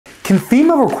Can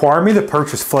FEMA require me to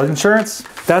purchase flood insurance?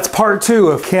 That's part 2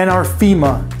 of Can Our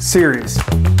FEMA series.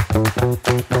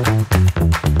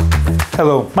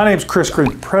 Hello, my name is Chris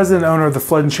Green, president and owner of the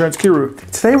Flood Insurance Guru.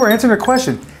 Today we're answering a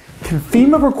question. Can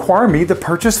FEMA require me to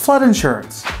purchase flood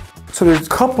insurance? So there's a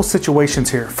couple situations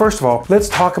here. First of all, let's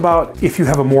talk about if you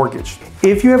have a mortgage.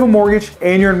 If you have a mortgage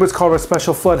and you're in what's called a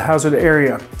special flood hazard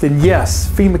area, then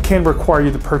yes, FEMA can require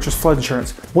you to purchase flood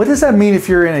insurance. What does that mean if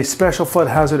you're in a special flood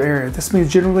hazard area? This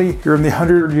means generally you're in the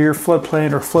 100-year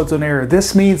floodplain or flood zone area.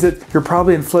 This means that you're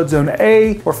probably in flood zone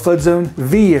A or flood zone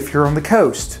V if you're on the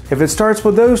coast. If it starts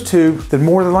with those two, then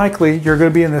more than likely you're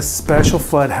going to be in this special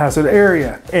flood hazard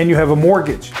area and you have a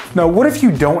mortgage. Now, what if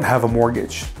you don't have a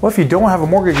mortgage? Well, if you don't have a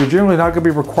mortgage, you're generally not going to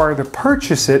be required to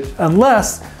purchase it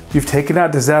unless you've taken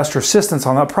out disaster assistance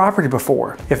on that property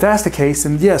before. If that's the case,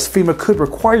 then yes, FEMA could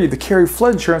require you to carry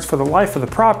flood insurance for the life of the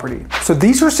property. So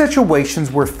these are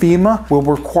situations where FEMA will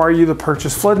require you to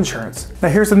purchase flood insurance. Now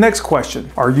here's the next question.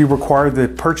 Are you required to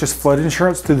purchase flood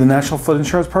insurance through the National Flood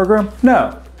Insurance Program?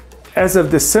 No. As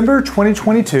of December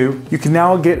 2022, you can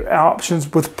now get options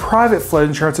with private flood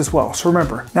insurance as well. So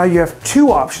remember, now you have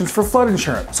 2 options for flood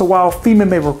insurance. So while FEMA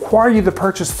may require you to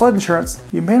purchase flood insurance,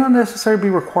 you may not necessarily be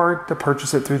required to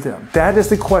purchase it through them. That is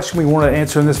the question we want to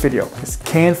answer in this video. Is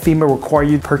can FEMA require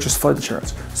you to purchase flood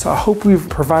insurance? So I hope we've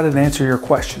provided an answer to your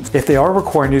questions. If they are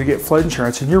requiring you to get flood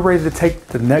insurance and you're ready to take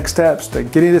the next steps to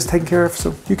getting this taken care of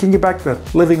so you can get back to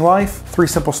living life, 3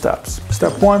 simple steps.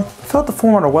 Step 1, fill out the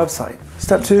form on our website.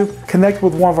 Step 2, connect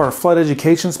with one of our flood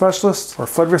education specialists or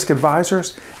flood risk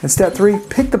advisors. And step 3,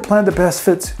 pick the plan that best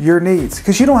fits your needs.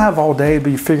 Because you don't have all day to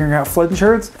be figuring out flood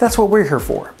insurance. That's what we're here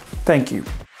for. Thank you.